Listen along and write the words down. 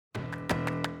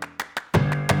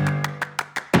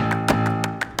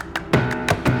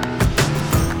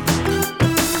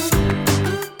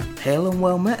Hail and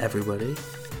well met, everybody.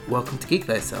 Welcome to Geek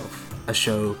Thyself, a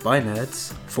show by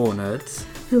nerds, for nerds,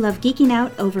 who love geeking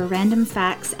out over random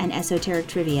facts and esoteric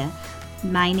trivia.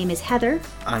 My name is Heather.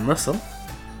 I'm Russell.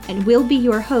 And we'll be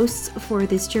your hosts for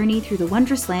this journey through the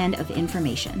wondrous land of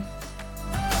information.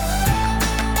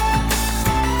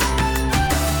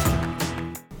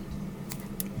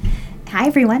 Hi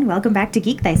everyone, welcome back to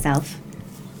Geek Thyself.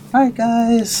 Hi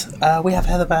guys, we have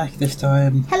Heather back this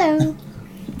time. Hello.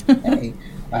 Hey,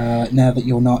 now that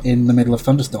you're not in the middle of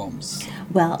thunderstorms.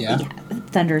 Well, yeah,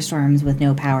 thunderstorms with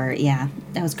no power, yeah,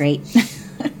 that was great.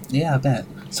 Yeah, I bet.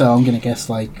 So I'm going to guess,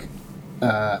 like,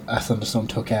 a thunderstorm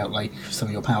took out, like, some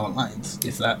of your power lines.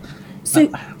 Is that... So,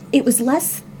 it was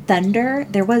less thunder.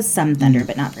 There was some thunder,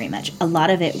 but not very much. A lot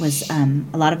of it was a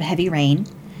lot of heavy rain,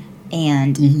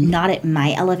 and not at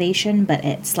my elevation, but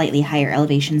at slightly higher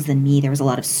elevations than me, there was a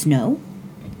lot of snow.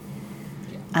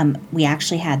 We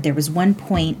actually there was one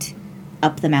point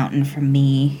up the mountain from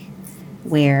me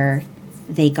where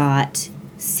they got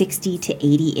 60 to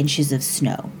 80 inches of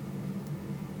snow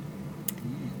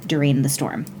during the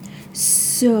storm.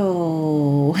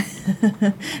 So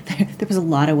there was a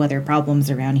lot of weather problems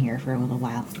around here for a little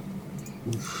while.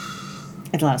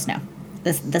 It's a lot of snow.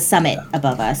 The summit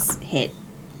above us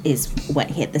is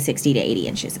what hit the 60 to 80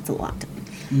 inches. It's a lot.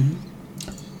 Mm-hmm.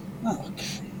 Oh,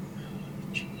 okay.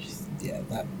 Jeez. Yeah,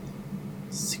 that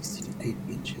 60 to 80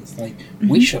 inches. Like,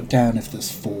 we shut down if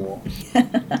there's 4.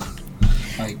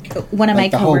 Like, one of my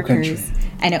coworkers,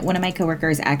 I know one of my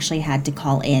coworkers actually had to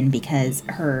call in because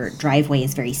her driveway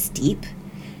is very steep,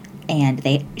 and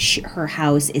her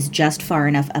house is just far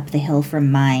enough up the hill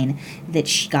from mine that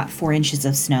she got 4 inches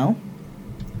of snow.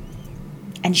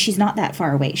 And she's not that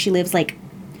far away. She lives like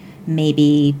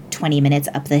maybe 20 minutes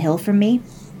up the hill from me.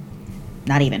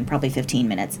 Not even, probably 15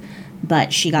 minutes.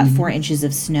 But she got 4 inches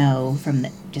of snow from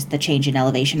just the change in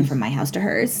elevation from my house to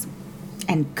hers.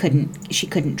 And she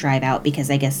couldn't drive out because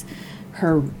I guess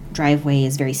her driveway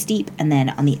is very steep. And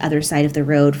then on the other side of the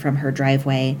road from her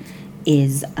driveway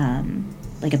is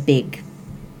like a big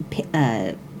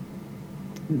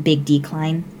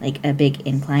decline, like a big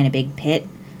incline, a big pit,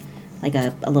 like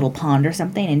a little pond or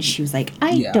something. And she was like,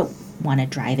 I don't want to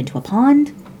drive into a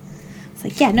pond. It's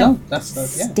like, stay home.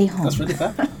 That's really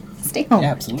bad. Stay home.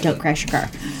 Yeah, absolutely. Don't crash your car.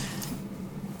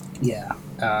 Yeah.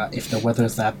 If the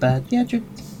weather's that bad,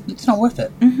 it's not worth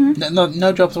it. Mm-hmm.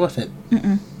 No job's worth it.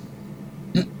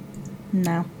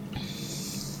 No.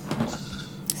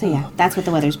 So yeah, that's what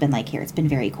the weather's been like here. It's been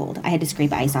very cold. I had to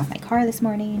scrape ice off my car this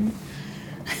morning.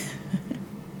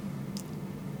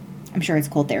 I'm sure it's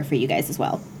cold there for you guys as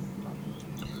well.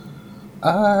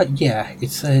 Yeah,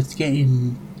 it's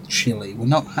getting chilly. We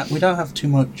don't have too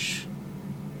much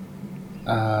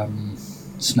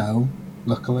snow,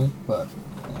 luckily, but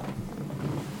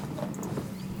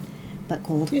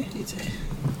cold.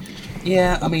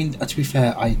 Yeah, I mean, to be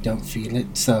fair, I don't feel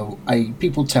it. So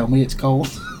people tell me it's cold,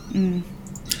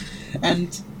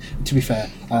 and to be fair,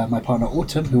 my partner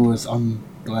Autumn, who was on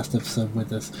the last episode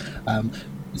with us,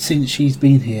 since she's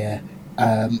been here.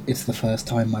 It's the first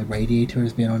time my radiator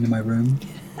has been on in my room,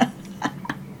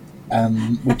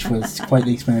 which was quite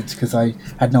the experience because I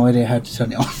had no idea how to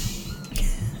turn it on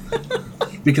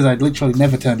because I'd literally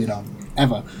never turned it on,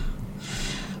 ever.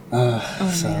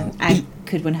 Man, I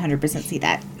could 100% see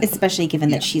that, especially given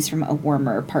that she's from a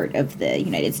warmer part of the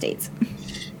United States.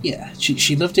 Yeah,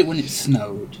 she loved it when it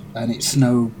snowed, and it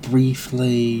snowed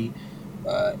briefly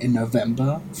in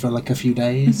November for like a few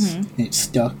days. And it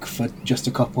stuck for just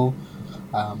a couple.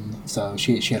 So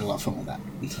she had a lot of fun with that.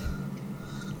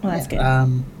 Well, that's good.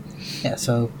 Yeah,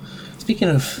 so speaking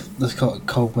of the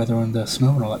cold weather and the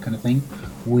snow and all that kind of thing,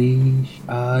 we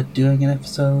are doing an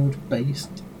episode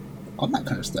based on that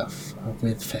kind of stuff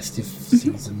with festive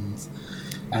seasons,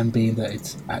 and being that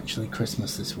it's actually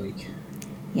Christmas this week.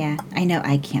 Yeah, I know.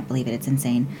 I can't believe it. It's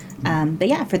insane. But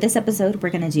yeah, for this episode,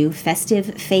 we're going to do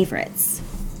festive favorites.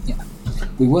 Yeah.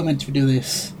 We were meant to do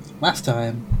this last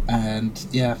time, and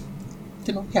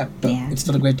it's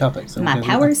still a great topic. So my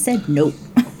powers said nope.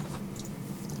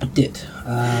 It did.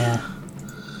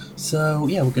 So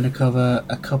yeah, we're going to cover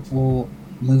a couple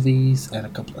movies and a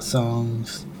couple of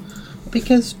songs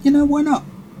because why not?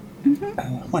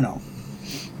 Why not?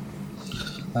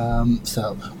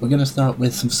 So we're going to start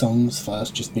with some songs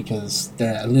first, just because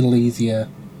they're a little easier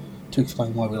to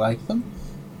explain why we like them.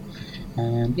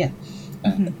 And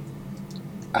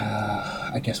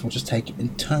I guess we'll just take it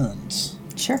in turns.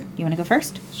 Sure. You want to go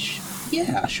first?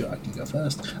 Yeah, sure, I can go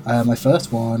first. My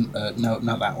first one, no,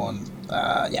 not that one.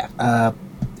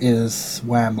 Is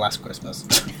Wham! Last Christmas.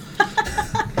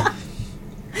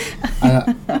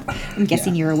 I'm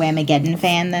guessing you're a Whamageddon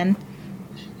fan then?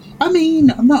 I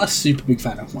mean, I'm not a super big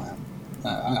fan of Wham.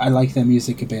 I like their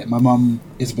music a bit. My mum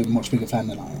is a much bigger fan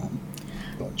than I am.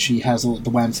 But she has all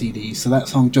the Wham CDs, so that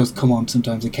song does come on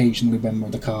sometimes occasionally when we're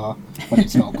in the car, when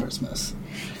it's not Christmas.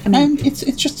 I mean, and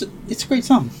it's a great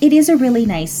song. It is a really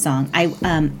nice song.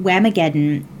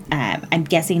 Whamageddon, I'm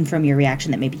guessing from your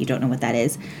reaction that maybe you don't know what that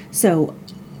is. So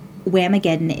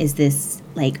Whamageddon is this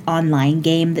like online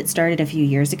game that started a few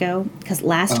years ago, because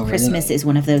Last Christmas is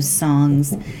one of those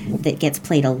songs that gets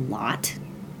played a lot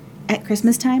at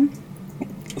Christmas time.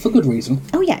 For good reason.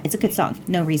 Oh yeah, it's a good song.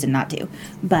 No reason not to.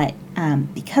 But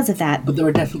because of that... But there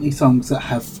are definitely songs that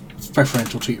have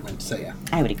preferential treatment, so yeah.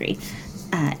 I would agree.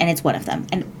 And it's one of them,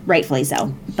 and rightfully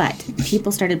so. But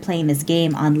people started playing this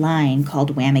game online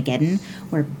called Whamageddon,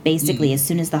 where basically as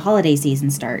soon as the holiday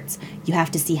season starts, you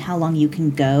have to see how long you can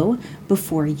go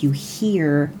before you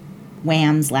hear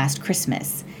Wham's Last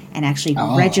Christmas and actually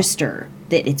register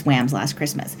that it's Wham's Last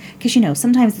Christmas. Because,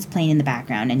 sometimes it's playing in the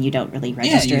background and you don't really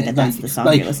register that's the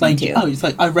song you're listening to. Oh, it's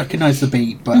like, I recognise the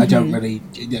beat, but I don't really...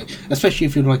 especially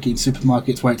if you're like in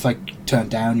supermarkets where it's like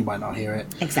turned down, you might not hear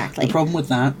it. Exactly. The problem with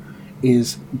that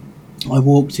is I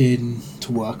walked in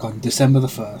to work on December the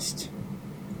 1st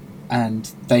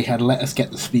and they had let us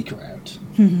get the speaker out.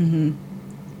 And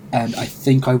I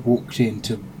think I walked in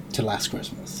to Last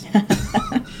Christmas.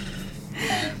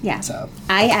 Yeah. So.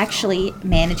 I actually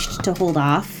managed to hold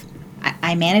off.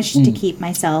 I managed to keep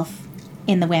myself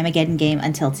in the Whamageddon game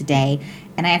until today,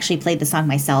 and I actually played the song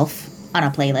myself on a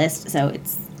playlist, so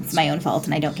it's my own fault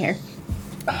and I don't care.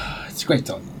 It's a great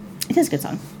song. It is a good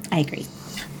song. I agree.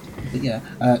 But yeah,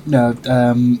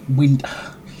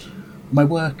 my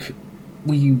work,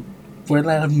 we're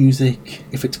allowed music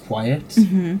if it's quiet,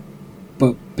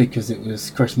 but because it was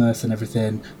Christmas and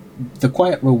everything, the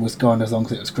quiet rule was gone as long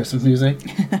as it was Christmas music.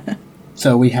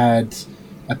 So we had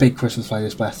a big Christmas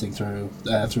playlist blasting through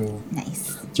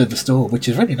the store, which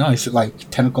is really nice at like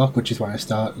 10 o'clock, which is when I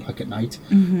start, like at night,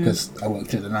 because I work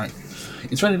through the night.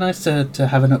 It's really nice to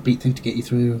have an upbeat thing to get you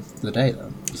through the day,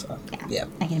 though. So, yeah.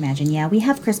 I can imagine. Yeah, we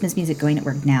have Christmas music going at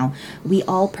work now. We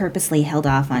all purposely held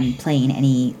off on playing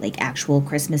any like actual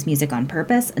Christmas music on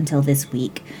purpose until this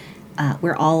week.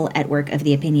 We're all at work of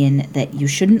the opinion that you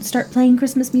shouldn't start playing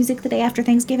Christmas music the day after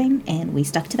Thanksgiving, and we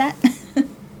stuck to that.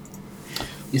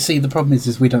 You see, the problem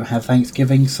is we don't have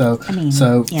Thanksgiving, so for me,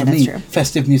 true.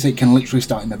 festive music can literally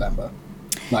start in November.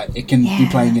 Like, it can be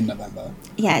playing in November.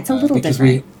 Yeah, it's a little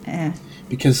different.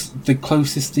 Because the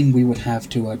closest thing we would have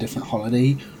to a different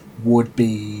holiday would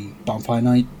be Bonfire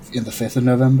Night in the 5th of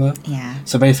November. Yeah.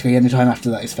 So basically, any time after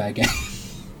that is fair game.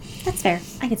 That's fair.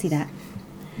 I can see that.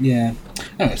 Yeah.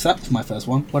 Anyway, so that's my first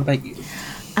one. What about you?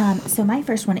 So my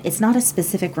first one, it's not a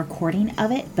specific recording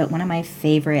of it, but one of my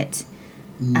favorite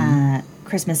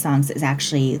Christmas songs is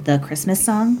actually the Christmas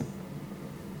song.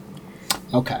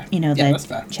 Okay. That's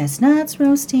fair. Chestnuts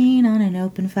roasting on an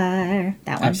open fire.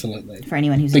 That one. Absolutely. For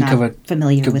anyone who's not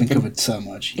familiar with it. Covered so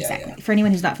much. Yeah, exactly. Yeah. For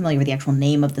anyone who's not familiar with the actual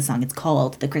name of the song, it's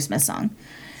called the Christmas song.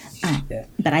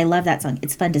 But I love that song.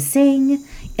 It's fun to sing.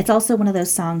 It's also one of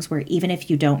those songs where even if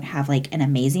you don't have like an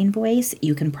amazing voice,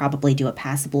 you can probably do a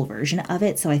passable version of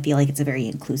it. So I feel like it's a very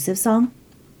inclusive song.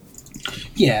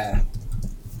 Yeah.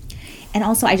 And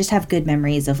also I just have good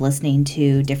memories of listening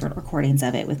to different recordings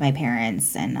of it with my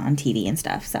parents and on TV and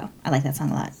stuff. So I like that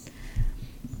song a lot.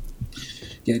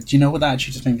 Yeah, do you know what that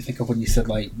actually just made me think of when you said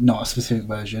like not a specific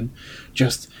version?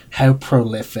 Just how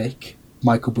prolific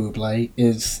Michael Bublé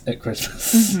is at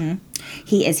Christmas.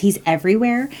 He is. He's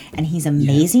everywhere, and he's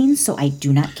amazing, so I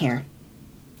do not care.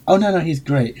 Oh, no, he's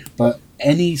great. But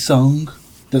any song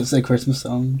that's a Christmas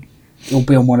song, it'll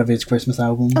be on one of his Christmas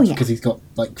albums. Oh, yeah. Because he's got,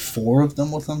 like, 4 of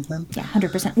them or something. Yeah,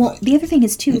 100%. Well, the other thing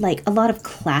is, too, like, a lot of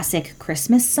classic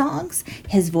Christmas songs,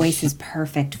 his voice is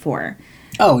perfect for.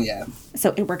 Oh, yeah.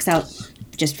 So it works out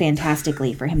just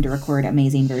fantastically for him to record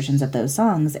amazing versions of those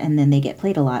songs, and then they get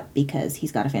played a lot because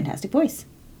he's got a fantastic voice.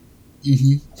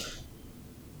 The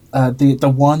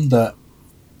one that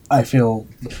I feel...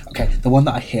 Okay, the one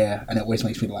that I hear, and it always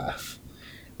makes me laugh,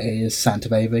 is Santa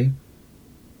Baby.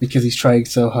 Because he's trying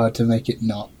so hard to make it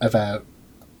not about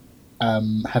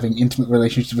having intimate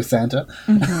relationships with Santa.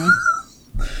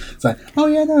 It's like, oh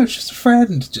yeah, no, it's just a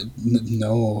friend.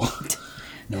 No.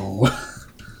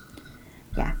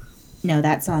 Yeah. No,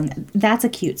 that song, that's a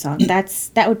cute song.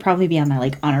 That would probably be on my,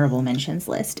 like, honorable mentions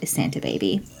list, is Santa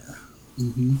Baby.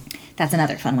 That's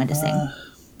another fun one to sing.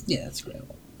 Yeah, it's a great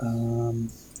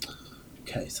one.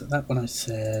 Okay, so that one I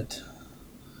said...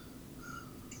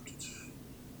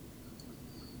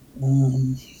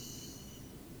 Okay,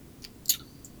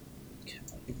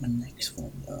 I'll get my next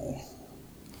one, though.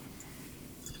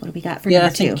 What do we got for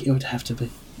number 2? I think it would have to be...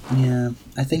 Yeah,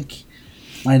 I think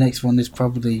My next one is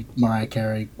probably Mariah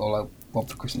Carey, All I Want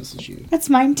for Christmas Is You. That's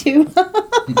mine too.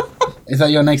 Is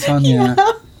that your next one? Yeah.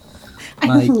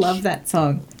 I love that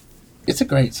song. It's a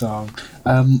great song.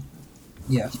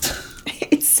 Yeah.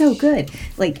 It's so good.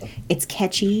 Like, it's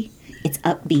catchy, it's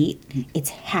upbeat, it's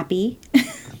happy.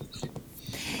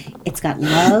 It's got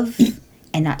love,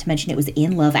 and not to mention it was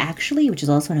in Love Actually, which is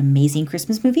also an amazing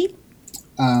Christmas movie.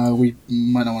 We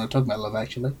might not want to talk about Love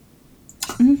Actually.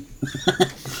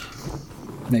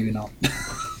 Maybe not.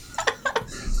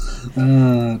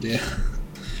 Oh dear.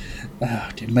 Oh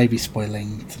dear. Maybe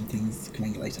spoiling some things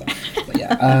coming later. But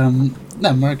yeah.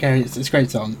 No, Mariah Carey. It's a great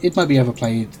song. It might be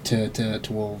overplayed to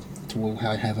all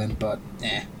high heaven, but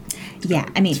eh. Yeah,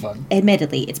 I mean,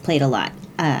 admittedly, it's played a lot.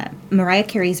 Mariah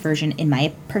Carey's version, in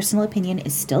my personal opinion,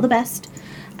 is still the best.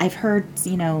 I've heard,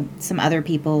 some other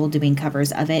people doing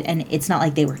covers of it, and it's not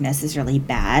like they were necessarily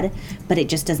bad, but it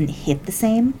just doesn't hit the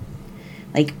same.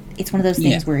 Like, it's one of those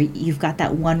things where you've got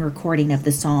that one recording of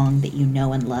the song that you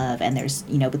know and love, and there's,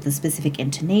 with the specific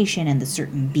intonation and the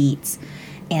certain beats,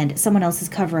 and someone else's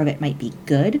cover of it might be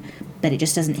good, but it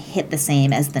just doesn't hit the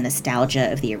same as the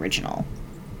nostalgia of the original.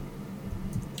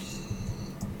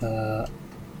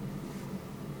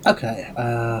 Okay.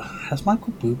 Has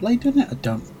Michael Bublé done it?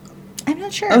 I'm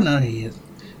not sure. Oh no, he is.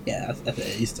 Yeah,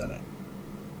 he's done it.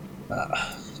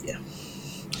 Yeah.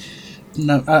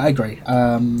 No, I agree.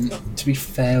 To be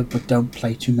fair, but don't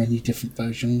play too many different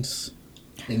versions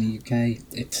in the UK.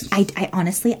 I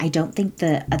honestly, I don't think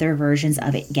the other versions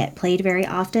of it get played very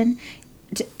often.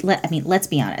 Let's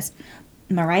be honest.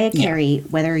 Mariah Carey,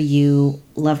 whether you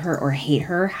love her or hate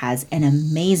her, has an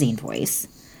amazing voice.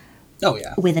 Oh,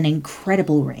 yeah. With an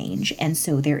incredible range. And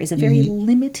so there is a very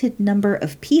limited number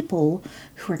of people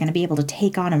who are going to be able to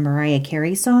take on a Mariah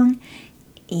Carey song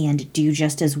and do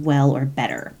just as well or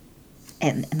better.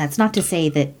 And that's not to say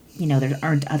that, there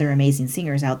aren't other amazing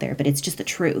singers out there, but it's just the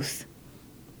truth.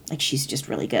 Like, she's just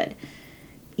really good.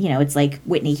 It's like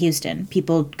Whitney Houston.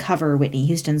 People cover Whitney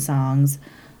Houston songs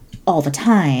all the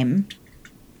time.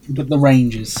 But the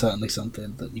range is certainly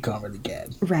something that you can't really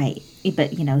get. Right.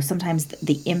 But, sometimes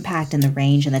the impact and the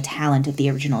range and the talent of the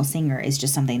original singer is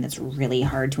just something that's really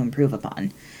hard to improve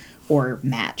upon or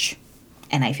match.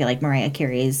 And I feel like Mariah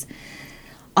Carey's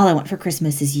All I Want for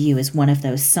Christmas Is You is one of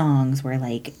those songs where,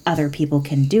 like, other people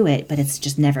can do it, but it's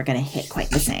just never going to hit quite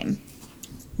the same.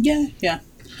 Yeah.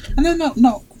 And they're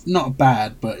not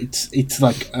bad, but it's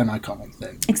like an iconic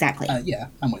thing. Exactly. Yeah,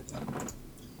 I'm with that.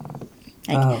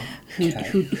 Like,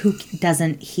 who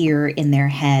doesn't hear in their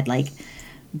head, like,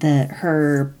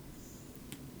 her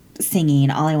singing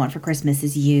All I Want for Christmas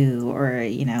Is You, or,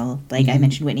 I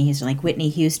mentioned Whitney Houston, like Whitney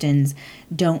Houston's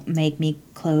Don't Make Me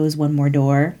Close One More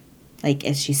Door, like,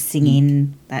 as she's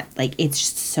singing that, like, it's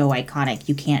just so iconic.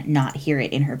 You can't not hear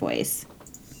it in her voice.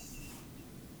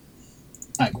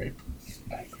 I agree.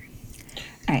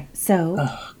 All right, so,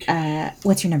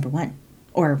 what's your number one?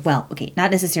 Or, well, okay, not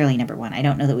necessarily number one. I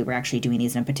don't know that we were actually doing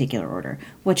these in a particular order.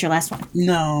 What's your last one?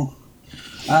 No.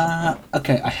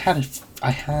 Okay, I had,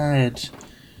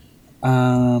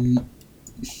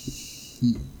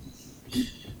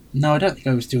 no, I don't think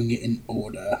I was doing it in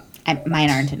order. Mine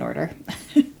aren't in order.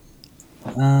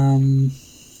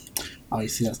 Oh, you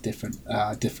see, that's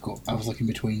difficult. I was looking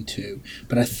between two.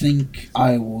 But I think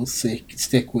I will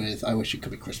stick with I Wish It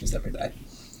Could Be Christmas Every Day.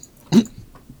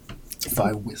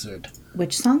 By Wizzard.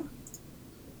 Which song?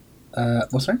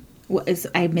 What's that?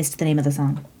 I missed the name of the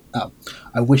song. Oh,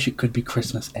 I Wish It Could Be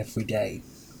Christmas Every Day.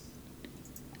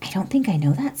 I don't think I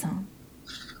know that song.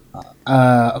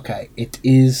 Okay, it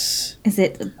is... Is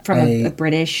it from a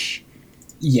British...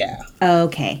 Yeah. Oh,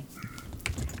 okay.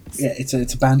 Yeah, it's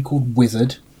a band called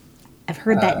Wizzard. I've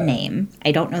heard that name.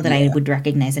 I don't know that I would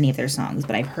recognize any of their songs,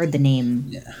 but I've heard the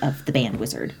name of the band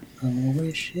Wizzard. I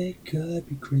wish it could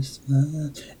be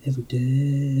Christmas every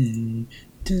day.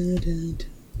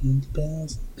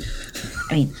 Bells.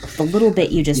 I mean, the little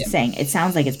bit you just sang, it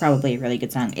sounds like it's probably a really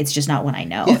good song. It's just not one I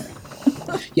know.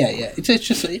 Yeah. It's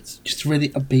just really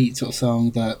upbeat sort of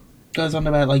song that goes on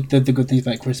about like the good things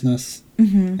about Christmas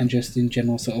and just in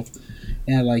general sort of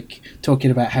like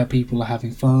talking about how people are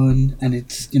having fun and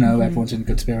it's everyone's in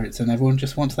good spirits and everyone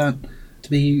just wants that to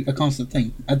be a constant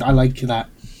thing. I like that.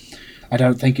 I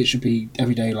don't think it should be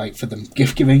every day like for them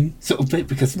gift giving sort of bit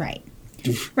because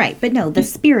right, but no, the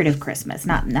spirit of Christmas,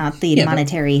 not the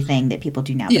monetary thing that people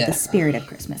do now, but the spirit of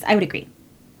Christmas. I would agree.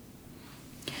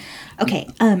 Okay,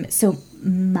 so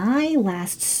my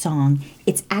last song,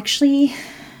 it's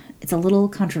a little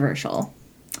controversial.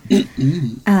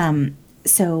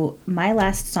 So my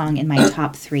last song in my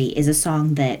top 3 is a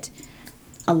song that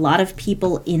a lot of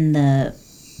people in the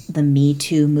Me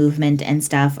Too movement and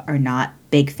stuff are not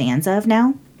big fans of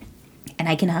now. And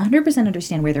I can 100%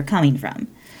 understand where they're coming from.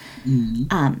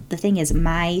 The thing is,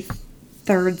 my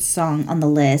third song on the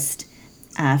list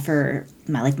for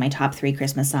my top 3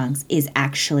 Christmas songs is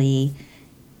actually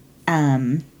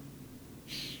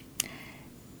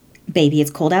Baby,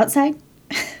 It's Cold Outside.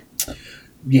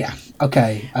 Yeah,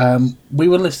 okay. We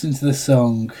were listening to this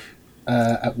song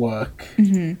at work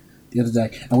the other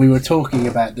day, and we were talking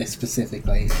about this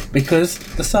specifically because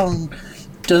the song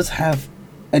does have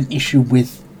an issue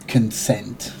with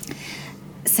consent.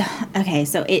 So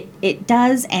it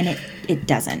does and it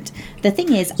doesn't. The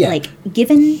thing is,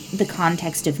 given the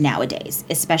context of nowadays,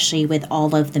 especially with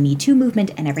all of the Me Too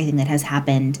movement and everything that has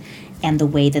happened, and the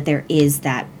way that there is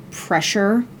that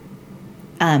pressure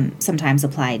sometimes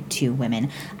applied to women,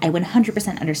 I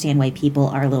 100% understand why people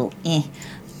are a little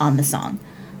on the song.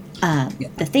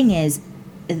 The thing is,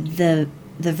 the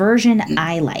version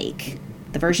I like,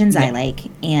 the versions I like,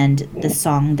 and the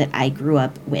song that I grew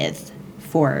up with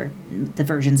for the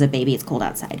versions of Baby, It's Cold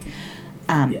Outside.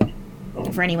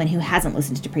 For anyone who hasn't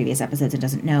listened to previous episodes and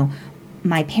doesn't know,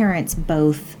 my parents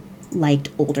both liked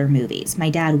older movies. My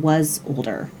dad was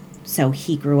older, so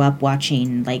he grew up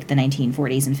watching like the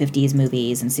 1940s and 50s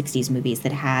movies and 60s movies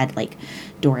that had like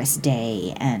Doris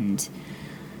Day and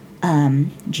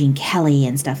Gene Kelly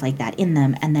and stuff like that in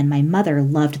them. And then my mother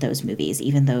loved those movies,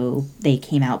 even though they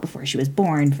came out before she was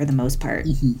born for the most part.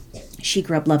 She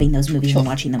grew up loving those movies and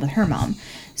watching them with her mom.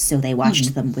 So they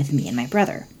watched them with me and my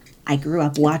brother. I grew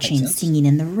up watching Singing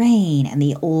in the Rain and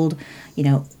the old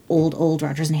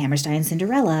Rodgers and Hammerstein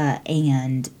Cinderella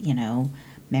and, not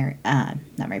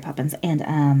Mary Poppins,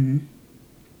 and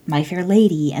My Fair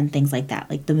Lady and things like that.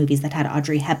 Like the movies that had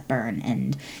Audrey Hepburn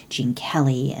and Gene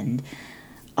Kelly and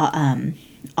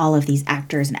all of these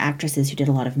actors and actresses who did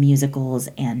a lot of musicals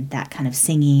and that kind of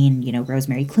singing,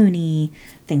 Rosemary Clooney,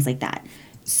 things like that.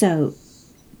 So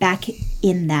back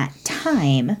in that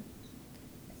time,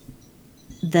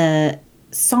 the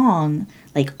song,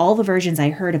 like all the versions I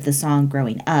heard of the song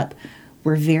growing up,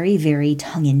 were very, very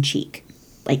tongue-in-cheek.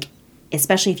 Like,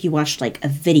 especially if you watched like a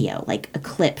video, like a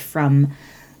clip from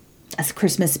a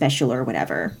Christmas special or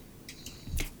whatever.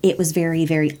 It was very,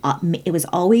 very, it was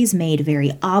always made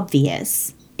very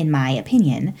obvious, in my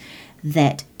opinion,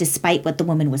 that despite what the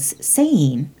woman was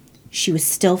saying, she was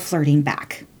still flirting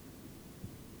back.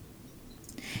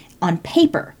 On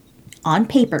paper,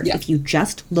 if you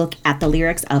just look at the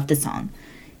lyrics of the song,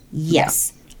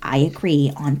 yes, I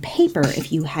agree. On paper,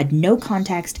 if you had no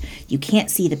context, you can't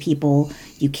see the people,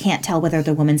 you can't tell whether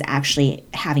the woman's actually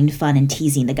having fun and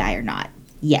teasing the guy or not.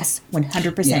 Yes,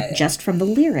 100%, just from the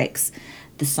lyrics.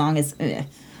 The song is...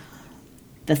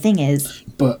 The thing is...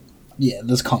 But,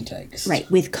 there's context. Right,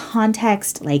 with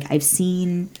context, like, I've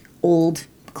seen old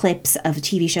clips of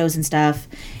TV shows and stuff,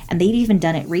 and they've even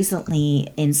done it recently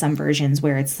in some versions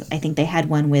where it's... I think they had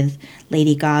one with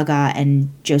Lady Gaga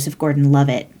and Joseph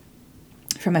Gordon-Levitt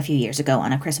from a few years ago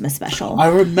on a Christmas special. I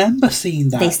remember seeing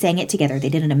that. They sang it together. They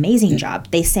did an amazing job.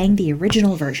 They sang the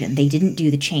original version. They didn't do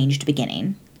the changed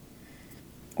beginning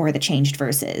or the changed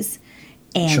verses.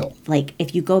 And, like,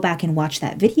 if you go back and watch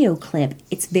that video clip,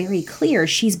 it's very clear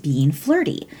she's being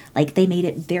flirty. Like, they made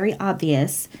it very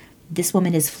obvious this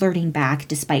woman is flirting back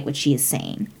despite what she is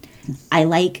saying. I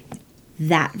like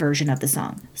that version of the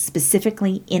song.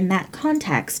 Specifically in that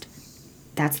context,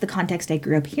 that's the context I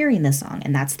grew up hearing this song,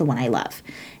 and that's the one I love.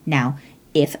 Now,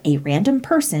 if a random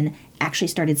person actually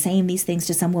started saying these things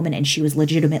to some woman and she was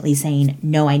legitimately saying,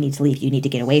 no, I need to leave, you need to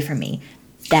get away from me,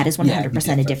 that is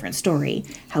 100% a different story.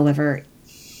 However,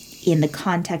 in the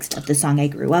context of the song I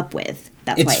grew up with,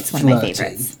 that's why it's one of my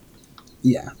favorites.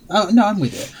 Yeah. Oh, no, I'm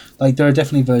with it. Like, there are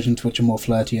definitely versions which are more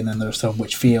flirty, and then there are some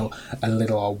which feel a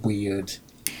little weird.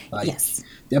 Like, yes.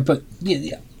 Yeah, but,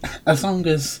 as long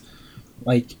as,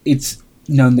 like, it's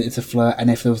known that it's a flirt, and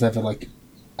if there was ever, like,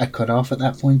 a cut-off at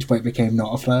that point where it became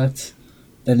not a flirt,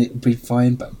 then it would be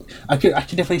fine. But I could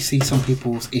definitely see some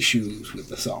people's issues with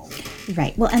the song.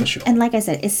 Right. Well, and like I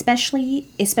said, especially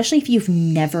if you've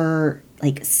never,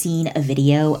 like, seen a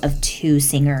video of two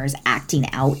singers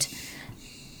acting out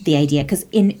the idea, because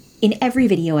in every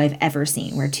video I've ever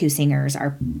seen where two singers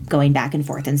are going back and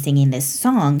forth and singing this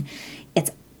song,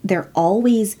 they're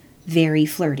always very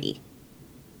flirty.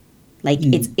 Like,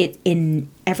 it's in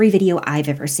every video I've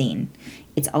ever seen,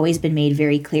 it's always been made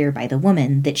very clear by the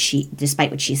woman that she,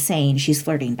 despite what she's saying, she's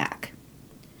flirting back.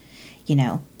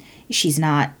 She's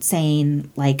not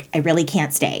saying, like, I really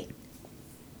can't stay.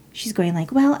 She's going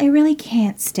like, well, I really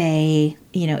can't stay.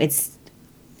 It's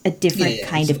a different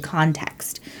kind of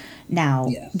context. Now,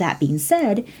 that being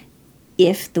said,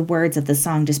 if the words of the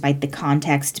song, despite the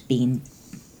context being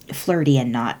flirty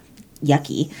and not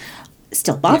yucky,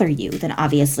 still bother you, then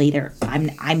obviously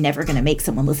I'm never going to make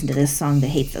someone listen to this song that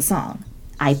hates the song.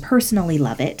 I personally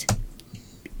love it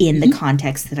in the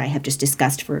context that I have just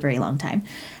discussed for a very long time.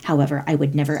 However, I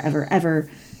would never, ever, ever,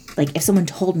 like, if someone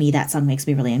told me that song makes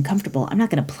me really uncomfortable, I'm not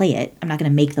going to play it. I'm not going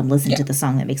to make them listen to the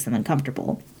song that makes them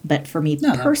uncomfortable. But for me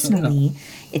personally,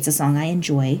 it's a song I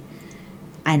enjoy,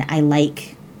 and I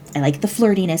like the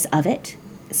flirtiness of it.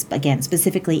 Again,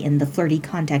 specifically in the flirty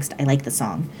context, I like the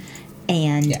song.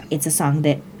 And it's a song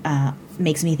that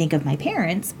makes me think of my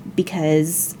parents,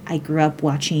 because I grew up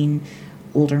watching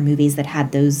older movies that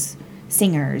had those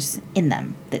singers in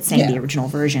them that sang the original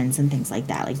versions and things like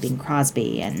that, like Bing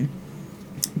Crosby and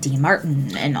Dean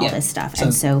Martin and all this stuff. So,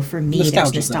 and so for me,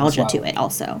 there's nostalgia to it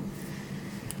also.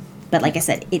 But like I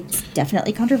said, it's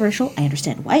definitely controversial. I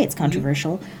understand why it's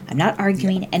controversial. I'm not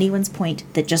arguing anyone's point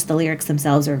that just the lyrics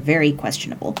themselves are very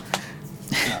questionable.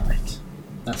 All right.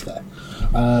 That's fair.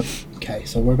 Okay,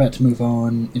 so we're about to move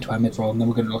on into our mid-roll, and then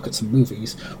we're going to look at some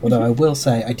movies. Although I will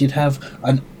say,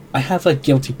 I have a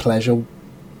guilty pleasure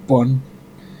one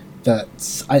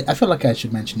that's... I feel like I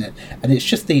should mention it, and it's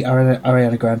just the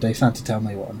Ariana Grande Santa Tell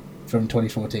Me one from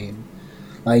 2014.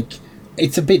 Like,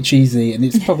 it's a bit cheesy, and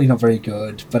it's probably not very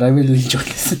good, but I really enjoy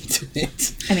listening to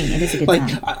it. I mean, it is a good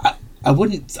song.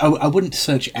 I wouldn't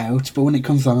search it out, but when it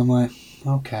comes on, I'm like,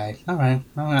 okay, all right,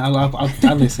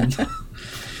 I'll listen.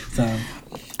 So,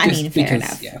 I mean, fair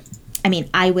enough. Yeah. I mean,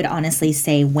 I would honestly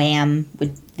say Wham!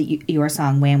 Your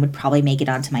song Wham! Would probably make it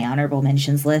onto my honorable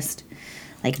mentions list.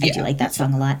 Like, I do like that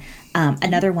song a lot.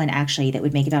 Another one, actually, that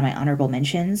would make it on my honorable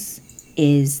mentions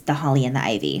is The Holly and the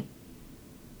Ivy.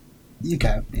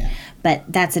 Okay, yeah. But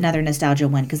that's another nostalgia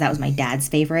one, because that was my dad's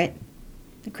favorite,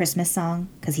 the Christmas song,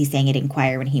 because he sang it in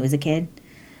choir when he was a kid.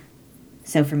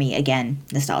 So for me, again,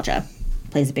 nostalgia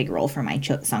plays a big role for my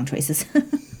song choices.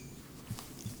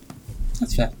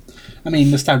 That's fair. I mean,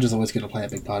 nostalgia's always going to play a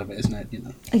big part of it, isn't it? You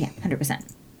know. Oh yeah,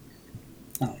 100%.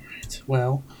 All right.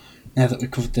 Well, now that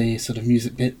we've covered the sort of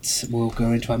music bits, we'll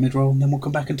go into our mid-roll, and then we'll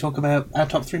come back and talk about our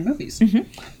top 3 movies.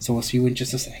 Mm-hmm. So we'll see you in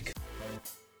just a sec.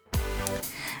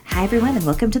 Hi everyone, and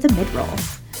welcome to the mid-roll.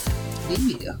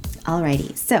 Yeah.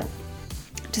 Alrighty, so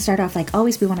to start off, like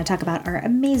always, we want to talk about our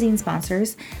amazing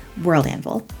sponsors, World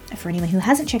Anvil. For anyone who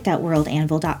hasn't checked out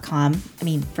worldanvil.com, I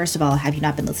mean, first of all, have you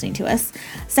not been listening to us?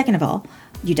 Second of all,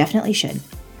 you definitely should.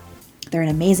 They're an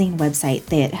amazing website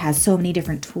that has so many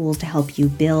different tools to help you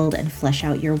build and flesh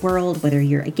out your world, whether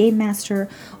you're a game master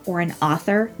or an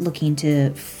author looking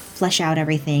to flesh out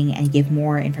everything and give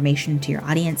more information to your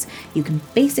audience. You can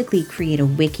basically create a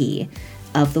wiki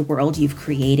of the world you've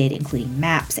created, including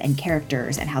maps and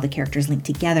characters and how the characters link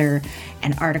together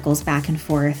and articles back and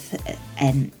forth.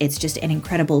 And it's just an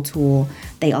incredible tool.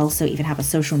 They also even have a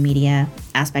social media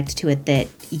aspect to it that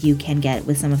you can get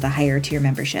with some of the higher tier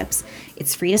memberships.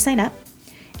 It's free to sign up.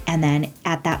 And then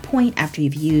at that point, after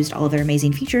you've used all of their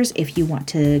amazing features, if you want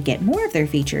to get more of their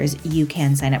features, you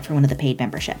can sign up for one of the paid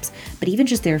memberships. But even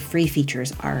just their free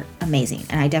features are amazing.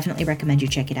 And I definitely recommend you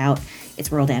check it out. It's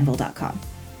worldanvil.com.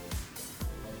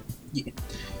 Yeah.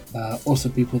 Also,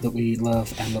 people that we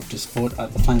love and love to support are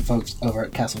the fine folks over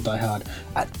at Castle Die Hard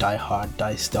at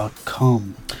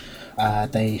dieharddice.com.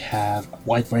 They have a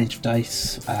wide range of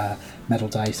dice, metal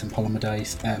dice and polymer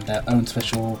dice, and their own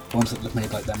special ones that they've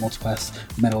made, like their multiclass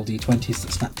metal D20s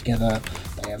that snap together.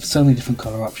 They have so many different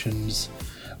colour options.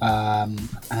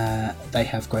 They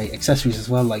have great accessories as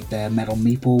well, like their metal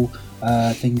meeple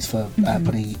things for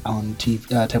putting on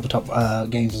tabletop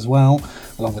games as well,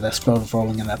 along with their scroll of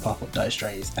rolling and their pop-up dice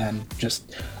trays, and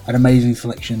just an amazing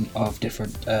selection of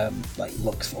different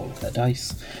looks for all of their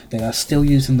dice. They are still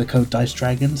using the code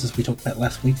DICEDRAGONS, as we talked about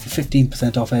last week, for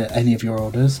 15% off any of your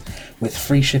orders, with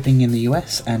free shipping in the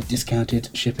US and discounted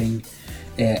shipping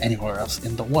anywhere else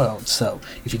in the world. So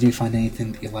if you do find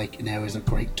anything that you like, now is a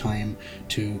great time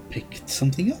to pick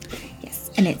something up. Yes,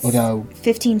 and it's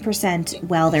 15%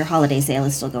 while their holiday sale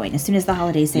is still going. As soon as the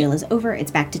holiday sale is over,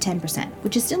 it's back to 10%,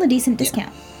 which is still a decent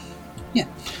discount. Yeah.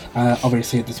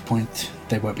 Obviously at this point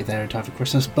they won't be there in time for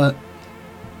Christmas, but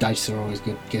dice are always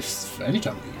good gifts for any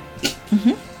time of the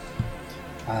year.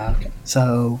 Okay.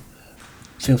 So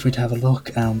feel free to have a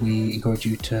look, and we encourage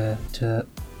you to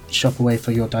shop away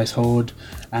for your dice hoard,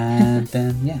 and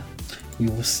then we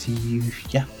will see you.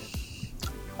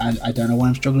 I don't know why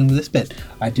I'm struggling with this bit.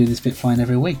 I do this bit fine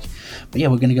every week, but we're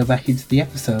going to go back into the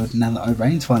episode now that my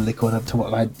brain's finally caught up to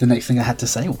what the next thing I had to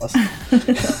say was.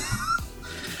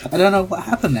 I don't know what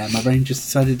happened there. My brain just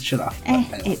decided to shut off.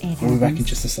 Anyway, we'll be back in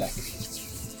just a sec.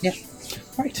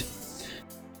 Right.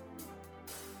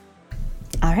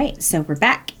 All right, so we're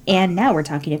back, and now we're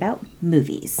talking about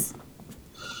movies.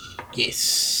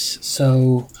 Yes.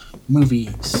 So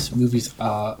Movies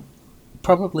are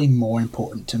probably more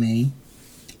important to me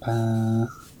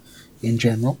in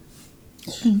general.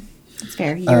 That's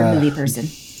fair. You're a movie person.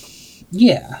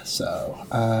 Yeah,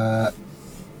 so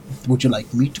would you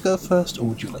like me to go first, or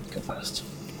would you like to go first?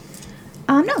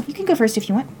 No, you can go first if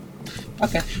you want.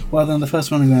 Okay, well then the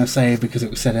first one I'm going to say, because it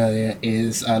was said earlier,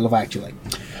 is Love Actually.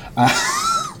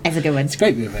 That's a good one. It's a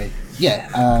great movie.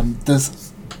 Yeah,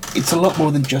 it's a lot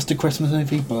more than just a Christmas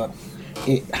movie, but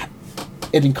it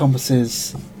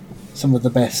encompasses some of the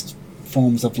best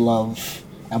forms of love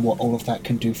and what all of that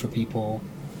can do for people.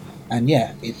 And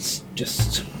yeah, it's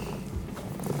just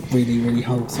really, really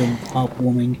wholesome,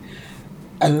 heartwarming,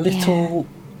 a little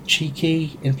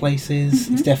cheeky in places.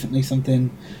 It's definitely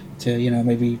something to,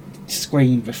 maybe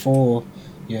screen before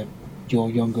your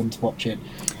young ones watch it.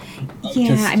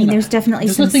 Yeah, I mean, there's definitely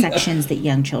some sections that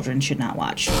young children should not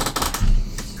watch.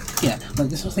 Yeah, like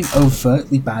there's nothing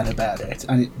overtly bad about it,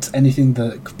 and it's anything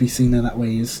that could be seen in that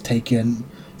way is taken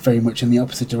very much in the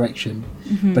opposite direction,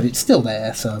 but it's still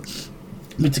there. So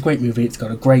it's a great movie. It's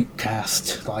got a great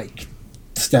cast, like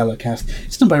stellar cast.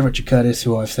 It's done by Richard Curtis,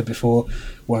 who I've said before,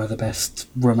 one of the best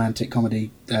romantic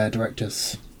comedy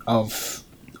directors of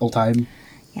all time.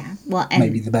 Yeah, well, and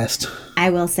maybe the best. I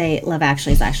will say, Love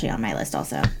Actually is actually on my list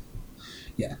also.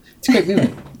 Yeah, it's a great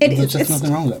movie. There's just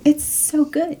nothing wrong with it. It's so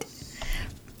good.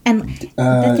 And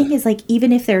the thing is, like,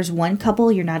 even if there's one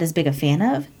couple you're not as big a fan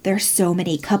of, there's so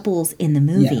many couples in the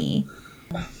movie.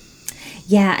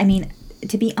 Yeah, I mean,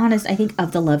 to be honest, I think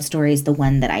of the love stories, the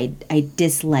one that I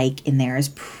dislike in there is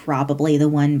probably the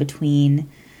one between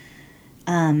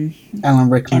Alan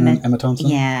Rickman and Emma Thompson.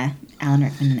 Yeah, Alan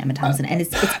Rickman and Emma Thompson. And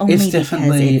it's only because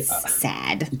it's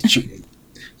sad. It's cheating.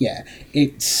 Yeah,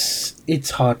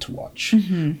 it's hard to watch,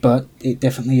 but it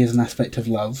definitely is an aspect of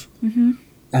love.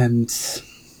 And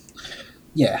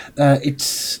yeah,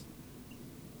 it's...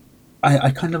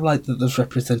 I kind of like that there's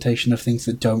representation of things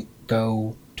that don't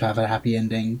go to have a happy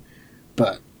ending,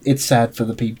 but it's sad for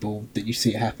the people that you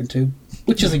see it happen to,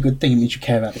 which is a good thing. It means you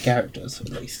care about the characters, at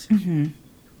least.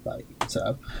 But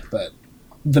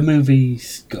the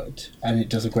movie's good, and it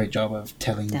does a great job of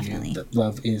telling you that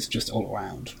love is just all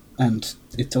around, and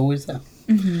it's always there.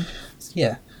 So,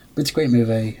 yeah, but it's a great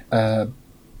movie. That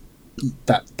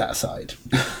aside.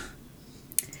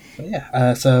 But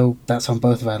yeah, so that's on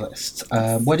both of our lists.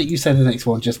 Why don't you say the next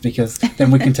one, just because then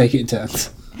we can take it in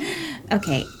turns.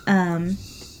 Okay,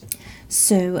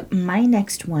 so my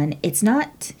next one, it's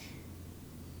not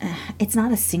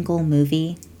a single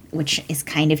movie, which is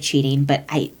kind of cheating, but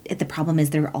the problem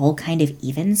is they're all kind of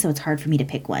even, so it's hard for me to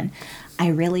pick one. I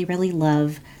really, really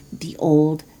love the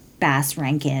old Bass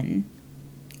Rankin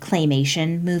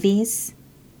claymation movies.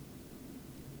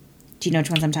 Do you know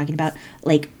which ones I'm talking about?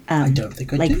 Like, I don't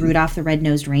think I do. Rudolph the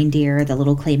Red-Nosed Reindeer, the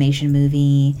little claymation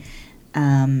movie.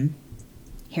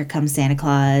 Here Comes Santa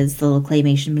Claus, the little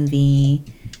claymation movie.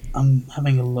 I'm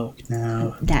having a look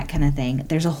now. That kind of thing.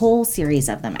 There's a whole series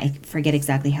of them. I forget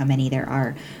exactly how many there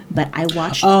are, but I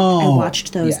watched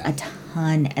those a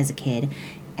ton as a kid,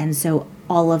 and so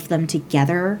all of them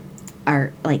together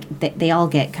are like they all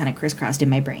get kind of crisscrossed in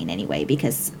my brain anyway,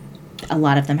 because a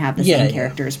lot of them have the same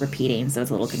characters repeating, so it's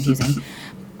a little confusing.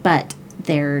 But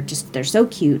they're so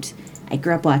cute. I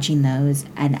grew up watching those,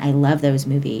 and I love those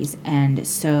movies, and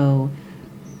so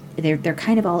they're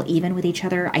kind of all even with each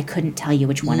other. I couldn't tell you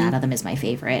which one out of them is my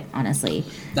favorite, honestly.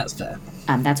 That's fair.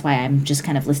 That's why I'm just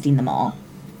kind of listing them all.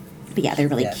 But yeah, they're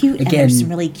really cute, and there's some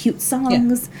really cute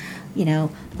songs. You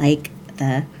know, like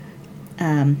the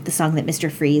song that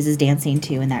Mr. Freeze is dancing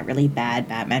to in that really bad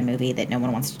Batman movie that no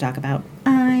one wants to talk about.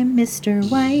 I'm Mr.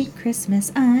 White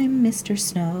Christmas, I'm Mr.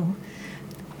 Snow.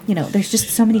 You know, there's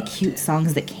just so many cute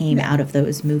songs that came out of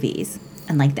those movies.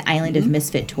 And like the Island of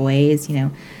Misfit Toys, you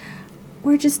know,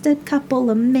 we're just a couple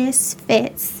of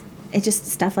misfits. It's just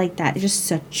stuff like that. It's just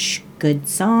such good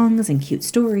songs and cute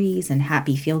stories and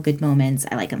happy feel-good moments.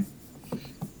 I like them.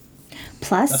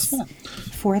 Plus,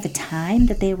 for the time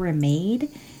that they were made,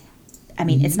 I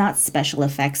mean, it's not special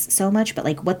effects so much, but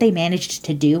like what they managed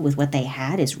to do with what they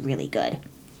had is really good.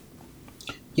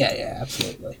 Yeah,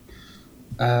 absolutely.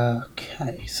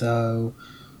 Okay, so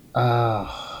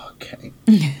okay.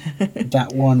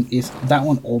 that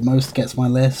one almost gets my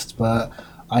list, but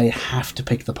I have to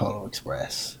pick the Polar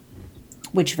Express.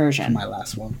 Which version? For my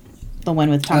last one. The one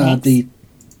with Tom Hanks? The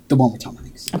one with Tom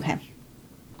Hanks. Okay.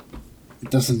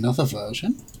 There's another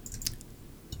version?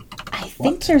 I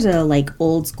think there's a like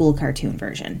old school cartoon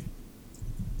version,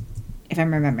 if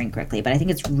I'm remembering correctly, but I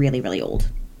think it's really, really old.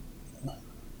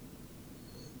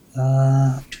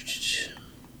 The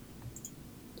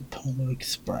Polar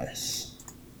Express.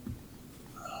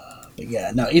 But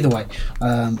yeah, no. Either way,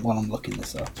 while I'm looking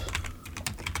this up,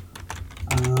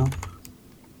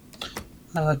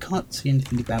 no, I can't see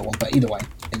anything about one. But either way,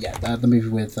 yeah, the movie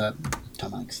with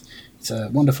Tom Hanks. It's a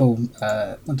wonderful,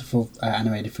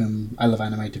 animated film. I love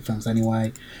animated films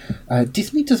anyway.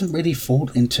 Disney doesn't really fall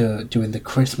into doing the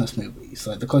Christmas movies.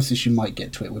 Like the closest you might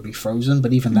get to it would be Frozen,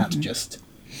 but even that's just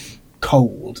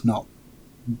cold, not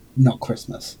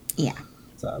Christmas. Yeah.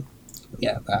 So,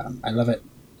 yeah, I love it.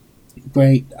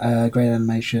 Great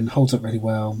animation, holds up really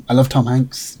well. I love Tom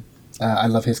Hanks. I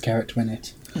love his character in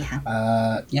it.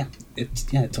 Yeah.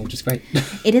 It's all just great.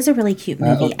 It is a really cute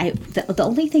movie. The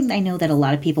only thing I know that a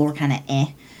lot of people were kind of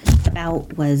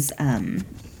about was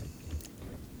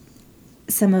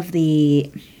some of their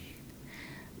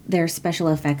special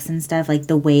effects and stuff, like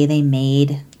the way they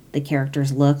made the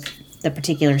characters look, the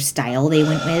particular style they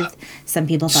went with. Some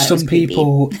people thought it was creepy.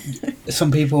 For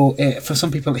some people,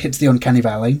 it hits the uncanny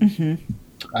valley,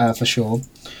 for sure.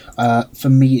 For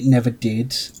me, it never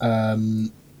did.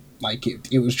 Like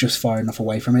it was just far enough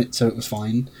away from it, so it was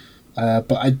fine.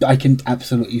 But I can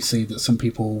absolutely see that some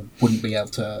people wouldn't be able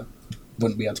to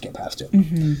get past it.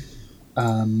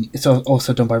 It's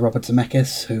also done by Robert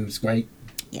Zemeckis, who's great.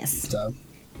 Yes. So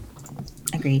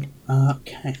agreed.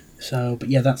 Okay. So, but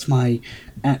yeah, that's my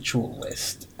actual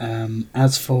list.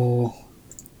 As for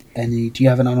do you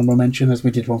have an honorable mention, as we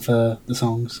did one for the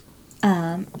songs?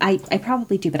 I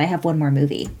probably do, but I have one more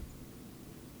movie.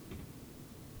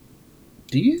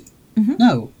 Do you?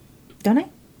 No. Don't I?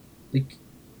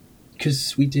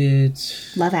 Because we did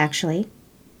Love Actually.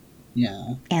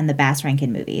 Yeah. And the Bass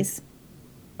Rankin movies.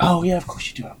 Oh yeah, of course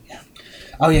you do. Yeah.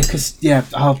 Oh yeah,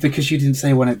 because you didn't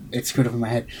say when it screwed up in my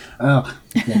head. Oh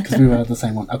yeah, because we were the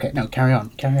same one. Okay, no, carry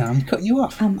on. I'm cutting you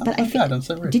off. But I think I'm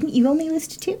so rude. Didn't you only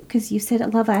list two? Because you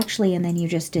said Love Actually, and then you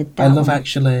just did that. Love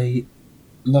Actually,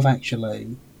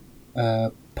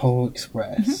 Polar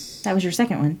Express. That was your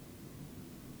second one.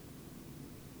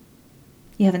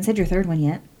 You haven't said your third one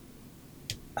yet.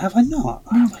 Have I not?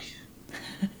 No. Have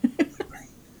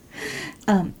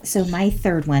I? So my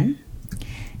third one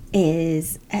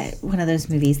is one of those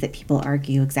movies that people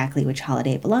argue exactly which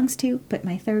holiday it belongs to, but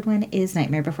my third one is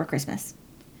Nightmare Before Christmas.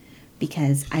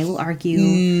 Because I will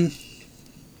argue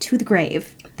to the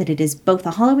grave that it is both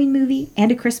a Halloween movie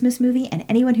and a Christmas movie, and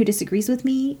anyone who disagrees with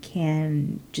me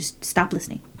can just stop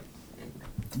listening.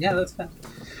 Yeah, that's fair.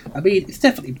 I mean, it's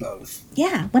definitely both.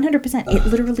 Yeah, 100%. It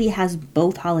literally has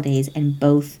both holidays and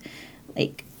both,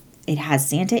 like, it has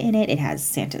Santa in it, it has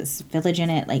Santa's Village in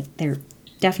it. Like, they're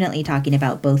definitely talking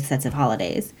about both sets of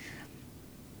holidays.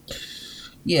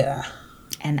 Yeah.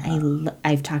 And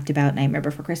I've talked about Nightmare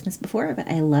Before Christmas before, but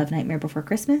I love Nightmare Before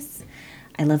Christmas.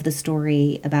 I love the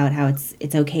story about how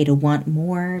it's okay to want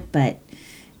more, but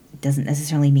it doesn't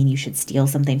necessarily mean you should steal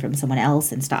something from someone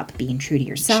else and stop being true to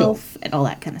yourself and all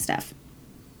that kind of stuff.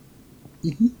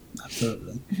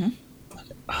 Absolutely.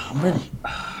 I'm really,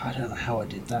 I don't know how I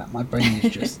did that. My brain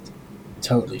is just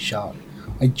totally shot.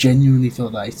 I genuinely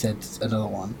thought that I said another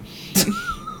one.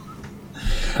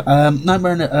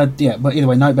 But either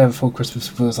way, Nightmare Before Christmas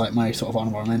feels like my sort of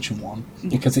honorable mention one,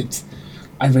 because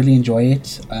I really enjoy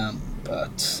it,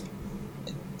 but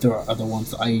there are other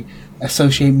ones that I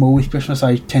associate more with Christmas.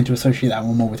 I tend to associate that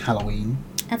one more with Halloween.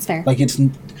 That's fair. Like, it's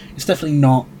definitely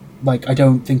not, like, I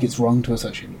don't think it's wrong to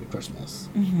associate it with Christmas,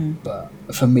 but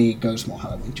for me it goes more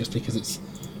Halloween, just because it's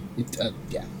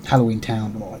Halloween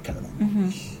Town and all that kind of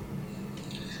thing.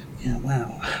 Yeah,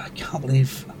 wow, I can't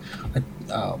believe,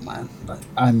 oh man,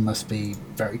 I must be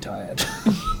very tired.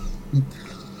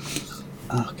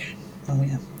 Okay, oh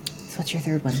yeah. So what's your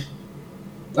third one?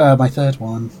 My third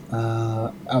one,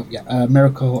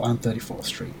 Miracle on 34th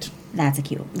Street. That's a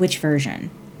cute. Which version?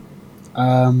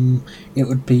 It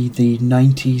would be the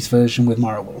 90s version with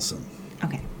Mara Wilson.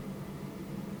 Okay.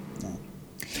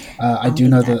 I do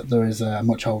know that there is a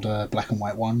much older black and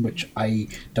white one, which I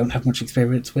don't have much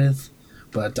experience with,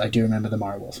 but I do remember the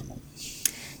Mara Wilson one.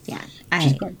 Yeah.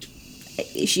 She's great.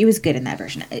 She was good in that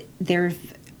version.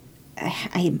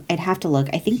 I'd have to look.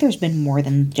 I think there's been more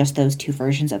than just those two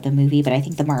versions of the movie, but I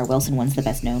think the Mara Wilson one's the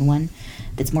best known one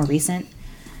that's more recent.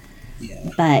 Yeah.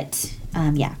 But,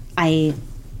 I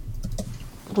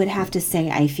would have to say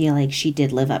I feel like she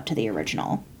did live up to the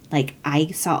original. Like, I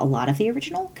saw a lot of the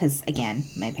original because, again,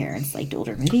 my parents liked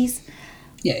older movies.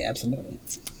 Yeah, absolutely.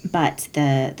 But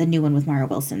the new one with Mara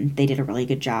Wilson, they did a really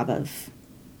good job of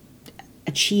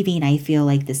achieving, I feel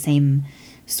like, the same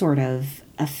sort of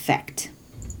effect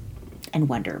and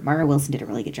wonder. Mara Wilson did a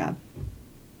really good job.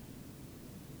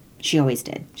 She always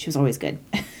did. She was always good.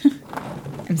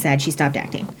 I'm sad she stopped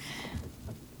acting.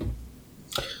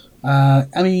 I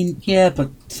mean, yeah,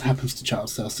 but happens to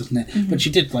Charles Dance, doesn't it? But she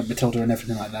did like Matilda and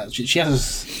everything like that. She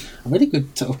has a really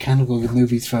good sort of catalogue of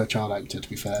movies for a child actor, to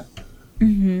be fair.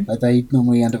 Like, they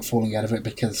normally end up falling out of it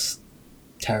because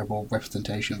terrible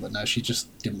representation, but no, she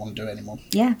just didn't want to do it anymore.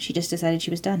 Yeah, she just decided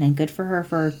she was done, and good for her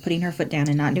for putting her foot down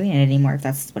and not doing it anymore if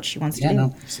that's what she wants to do.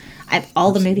 No,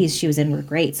 all the movies she was in were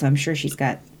great, so I'm sure she's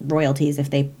got royalties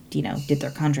if they, did their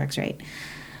contracts right.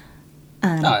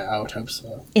 I would hope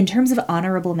so. In terms of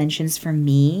honorable mentions for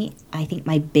me, I think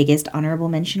my biggest honorable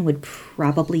mention would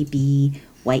probably be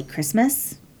White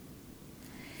Christmas.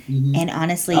 And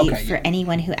honestly, for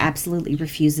anyone who absolutely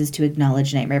refuses to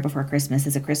acknowledge Nightmare Before Christmas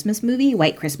as a Christmas movie,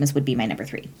 White Christmas would be my number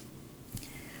 3.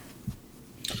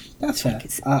 That's fair.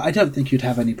 I don't think you'd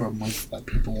have any problem with like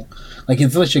people like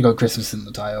it's literally got Christmas in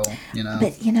the title,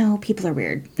 But people are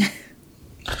weird.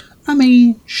 I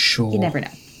mean, sure. You never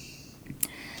know.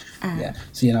 Yeah.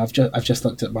 So I've just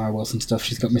looked at Mara Wilson stuff.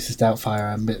 She's got Mrs.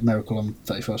 Doubtfire and Miracle on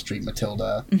 34th Street,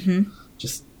 Matilda.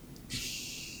 Just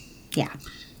yeah.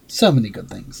 So many good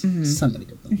things. So many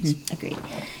good things. Agreed.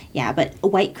 Yeah, but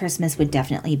White Christmas would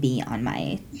definitely be on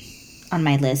my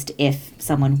list if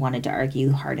someone wanted to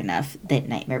argue hard enough that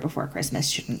Nightmare Before Christmas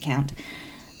shouldn't count.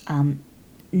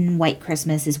 White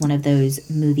Christmas is one of those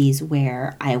movies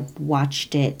where I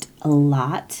watched it a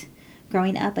lot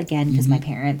growing up, again, because my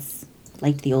parents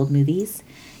liked the old movies.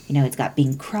 It's got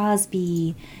Bing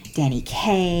Crosby, Danny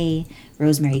Kaye,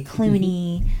 Rosemary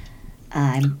Clooney.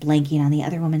 I'm blanking on the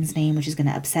other woman's name, which is going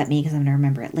to upset me because I'm going to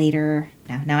remember it later.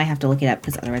 Now I have to look it up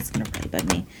because otherwise it's going to really bug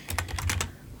me.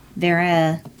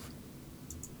 Vera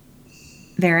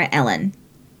Ellen.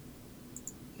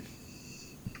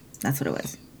 That's what it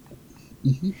was.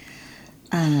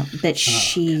 But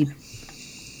she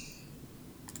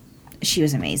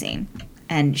was amazing.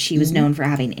 And she was known for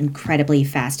having incredibly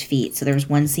fast feet. So there was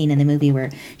one scene in the movie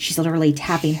where she's literally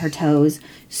tapping her toes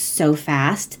so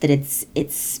fast that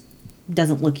it's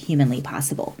doesn't look humanly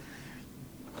possible.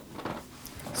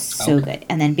 So good.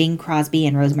 And then Bing Crosby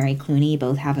and Rosemary Clooney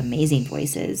both have amazing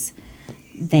voices.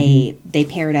 They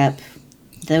paired up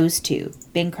those two.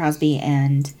 Bing Crosby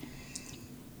and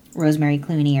Rosemary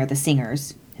Clooney are the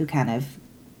singers who kind of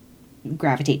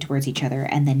gravitate towards each other.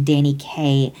 And then Danny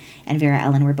Kaye and Vera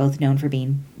Ellen were both known for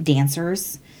being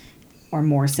dancers, or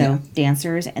more so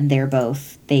dancers, and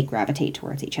they gravitate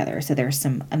towards each other. So there's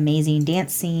some amazing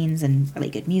dance scenes and really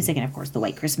good music, and of course the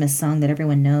White Christmas song that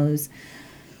everyone knows,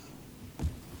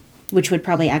 which would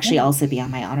probably actually also be on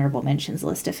my honorable mentions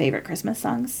list of favorite Christmas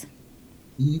songs.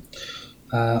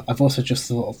 I've also just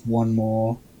thought of one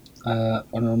more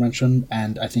honorable mention,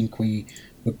 and I think we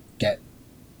would get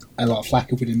a lot of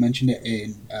flack if we didn't mention it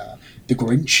in The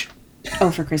Grinch.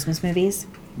 Oh, for Christmas movies?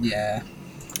 Yeah.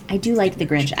 I do like The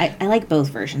Grinch. I like both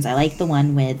versions. I like the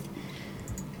one with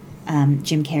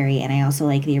Jim Carrey, and I also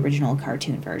like the original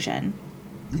cartoon version.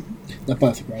 They're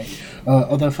both great.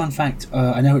 Although, fun fact,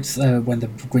 I know it's when the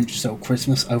Grinch stole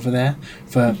Christmas over there.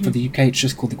 For the UK, it's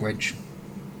just called The Grinch.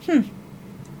 Yeah.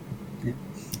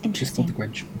 Interesting. Just called The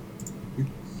Grinch.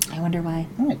 I wonder why.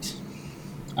 Right.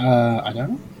 I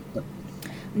don't know. But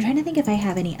I'm trying to think if I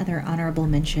have any other honorable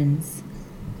mentions.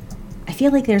 I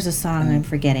feel like there's a song I'm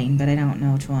forgetting, but I don't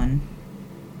know which one.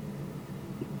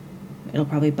 It'll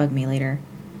probably bug me later.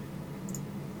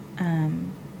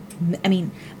 I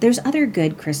mean, there's other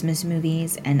good Christmas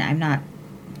movies, and I'm not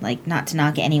to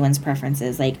knock anyone's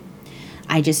preferences. Like,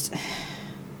 I don't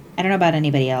know about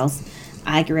anybody else.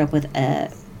 I grew up with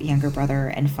a younger brother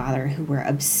and father who were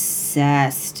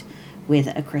obsessed with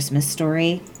A Christmas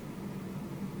Story.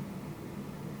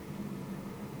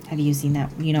 Have you seen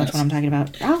that? You know which one I'm talking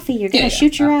about? Ralphie, you're going to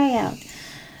shoot your eye out.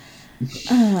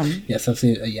 Yes, I've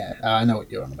seen it. Yeah, I know what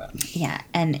you're on about. Yeah,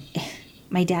 and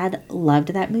my dad loved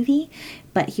that movie,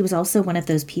 but he was also one of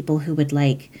those people who would,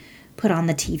 put on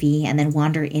the TV and then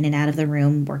wander in and out of the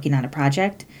room working on a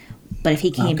project. But if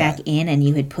he came back in and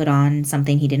you had put on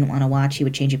something he didn't want to watch, he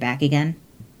would change it back again.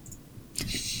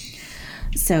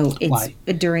 So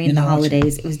during the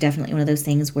holidays, it was definitely one of those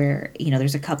things where,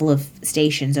 there's a couple of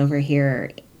stations over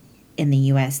here in the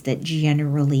U.S. that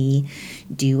generally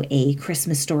do a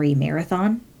Christmas Story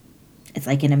marathon. It's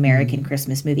like an American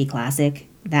Christmas movie classic,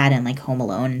 that and Home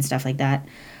Alone and stuff like that.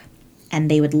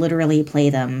 And they would literally play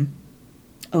them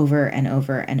over and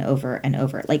over and over and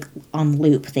over. On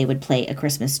loop, they would play A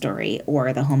Christmas Story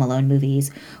or the Home Alone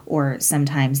movies, or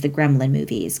sometimes the Gremlin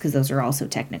movies, because those are also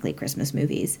technically Christmas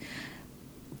movies.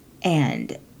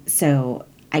 And so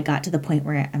I got to the point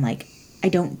where I'm like, I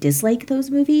don't dislike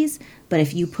those movies, but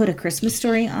if you put A Christmas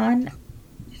Story on,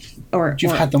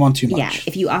 You've had them on too much. Yeah,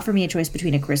 if you offer me a choice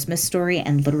between A Christmas Story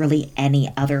and literally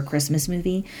any other Christmas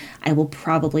movie, I will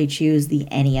probably choose the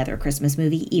any other Christmas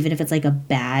movie, even if it's like a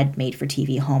bad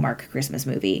made-for-TV Hallmark Christmas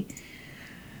movie.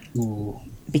 Ooh.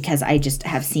 Because I just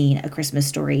have seen A Christmas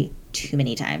Story too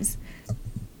many times.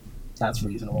 That's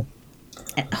reasonable.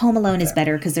 And Home Alone is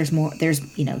better because there's more. There's,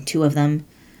 two of them.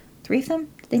 3 of them?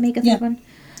 Did they make a third one?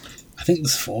 I think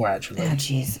there's 4, actually. Oh,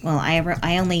 jeez. Well,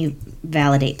 I only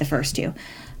validate the first 2.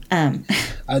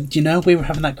 We were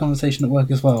having that conversation at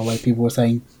work as well. Like, people were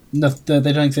saying, no,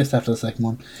 they don't exist after the second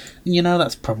one. And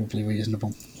that's probably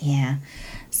reasonable. Yeah.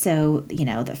 So,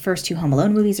 the first 2 Home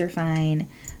Alone movies are fine.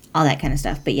 All that kind of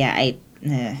stuff. But yeah,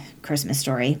 Christmas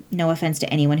Story. No offense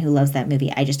to anyone who loves that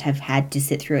movie. I just have had to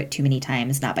sit through it too many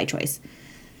times, not by choice.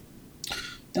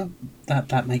 No,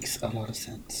 that makes a lot of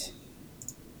sense.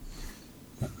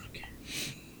 Okay.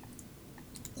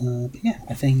 But yeah,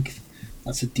 I think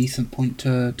that's a decent point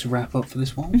to wrap up for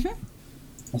this one.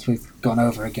 Mm-hmm. As we've gone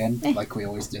over again, like we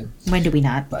always do. When do we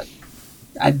not? But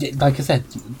like I said,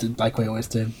 like we always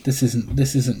do. This isn't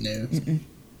new. Mm-mm.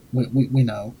 We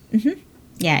know. Mm-hmm.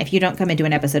 Yeah, if you don't come into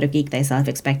an episode of Geek Thyself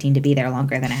expecting to be there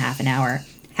longer than a half an hour,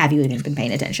 have you even been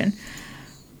paying attention?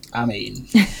 I mean,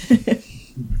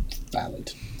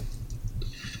 valid.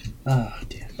 Oh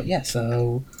dear. But yeah,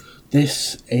 so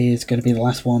this is going to be the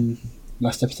last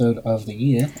episode of the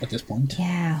year at this point.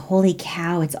 Yeah, holy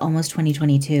cow, it's almost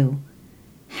 2022.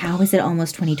 How is it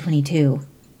almost 2022?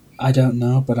 I don't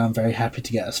know, but I'm very happy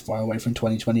to get as far away from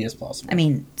 2020 as possible. I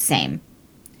mean, same.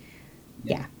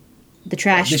 Yeah. The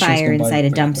trash fire inside a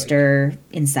dumpster,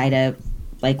 inside a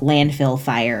landfill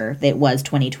fire that was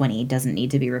 2020 doesn't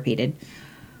need to be repeated.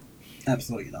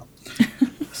 Absolutely not.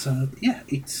 So yeah,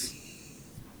 it's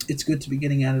good to be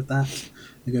getting out of that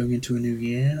and going into a new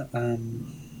year.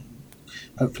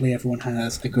 Hopefully everyone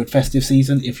has a good festive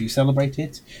season if you celebrate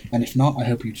it, and if not, I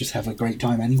hope you just have a great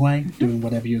time anyway, doing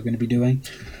whatever you're going to be doing.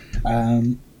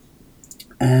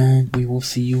 And we will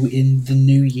see you in the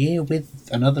new year with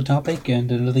another topic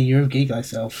and another year of Geek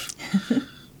Thyself.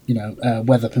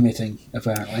 Weather permitting,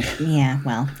 apparently. Yeah,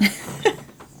 well.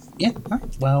 Yeah,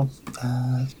 right. Well,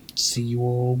 see you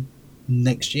all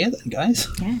next year then, guys.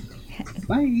 Yeah.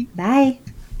 Bye. Bye.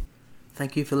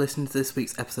 Thank you for listening to this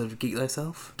week's episode of Geek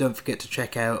Thyself. Don't forget to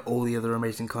check out all the other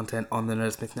amazing content on the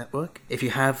Nerdsmith Network. If you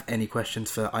have any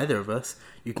questions for either of us,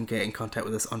 you can get in contact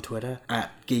with us on Twitter at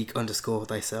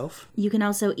geek_thyself. You can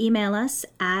also email us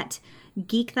at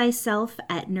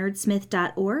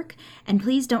geekthyself@nerdsmith.org. And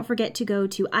please don't forget to go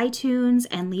to iTunes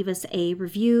and leave us a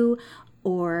review,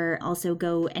 or also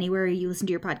go anywhere you listen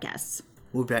to your podcasts.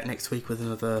 We'll be back next week with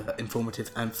another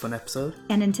informative and fun episode.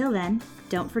 And until then,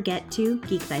 don't forget to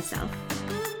geek thyself.